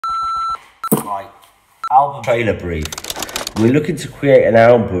Album trailer brief. We're looking to create an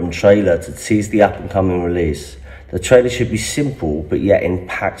album trailer to tease the up-and-coming release. The trailer should be simple, but yet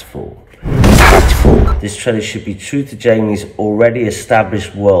impactful. This trailer should be true to Jamie's already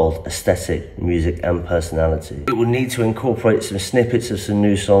established world, aesthetic, music and personality. It will need to incorporate some snippets of some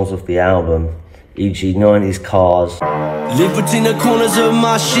new songs off the album, e.g. 90s cars, live between the corners of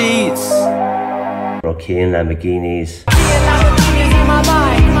my sheets, Rocky and Lamborghinis.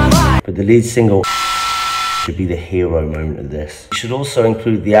 But the lead single should be the hero moment of this. You should also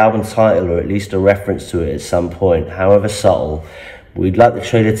include the album title or at least a reference to it at some point, however subtle. We'd like the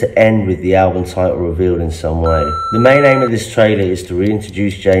trailer to end with the album title revealed in some way. The main aim of this trailer is to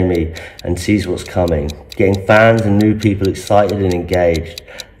reintroduce Jamie and tease what's coming, getting fans and new people excited and engaged.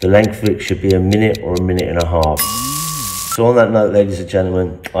 The length of it should be a minute or a minute and a half. So on that note, ladies and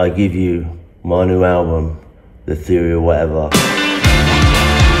gentlemen, I give you my new album, The Theory of Whatever.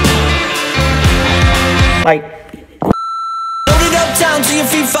 Bye. Hold it up down till your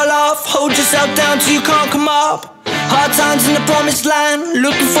feet fall off. Hold yourself down till you can't come up. Hard times in the promised land,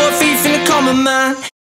 looking for a thief in the common man.